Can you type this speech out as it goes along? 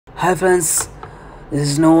Hi friends, this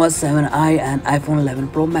is Nova 7i and iPhone 11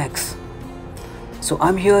 Pro Max. So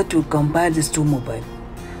I'm here to compare these two mobile.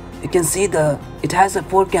 You can see it has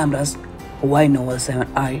 4 cameras. Huawei Nova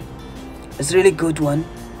 7i. It's a really good one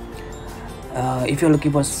if you're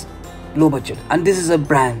looking for low budget. And this is a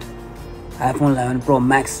brand iPhone 11 Pro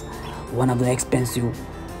Max, one of the expensive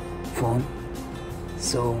phone.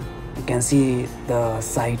 So you can see the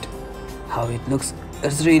side, how it looks.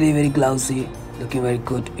 It's really very glossy, looking very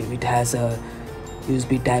good. It has a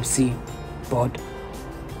USB Type-C port.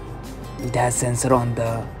 It has sensor on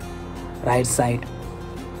the right side.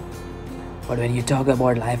 But when you talk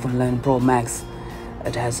about iPhone 11 Pro Max,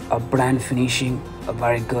 it has a brand finishing,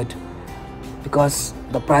 very good, because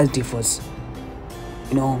the price differs.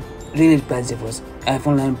 Really price differs.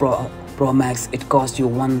 iPhone 11 Pro Max, it costs you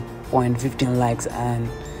 1.15 lakhs, and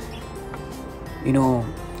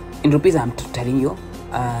in rupees I'm telling you,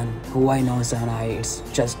 and Huawei Nova 7i, it's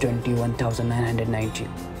just 21,990.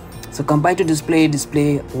 So compared to display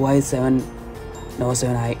Huawei Nova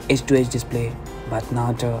 7i H2H display, but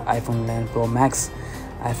not iPhone 11 Pro Max.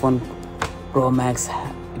 iPhone Pro Max,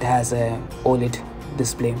 it has a OLED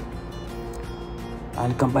display.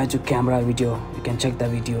 And compared to camera, video, you can check the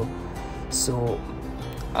video. So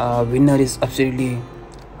winner is absolutely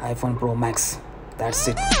iPhone Pro Max. That's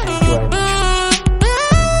it. Thank you.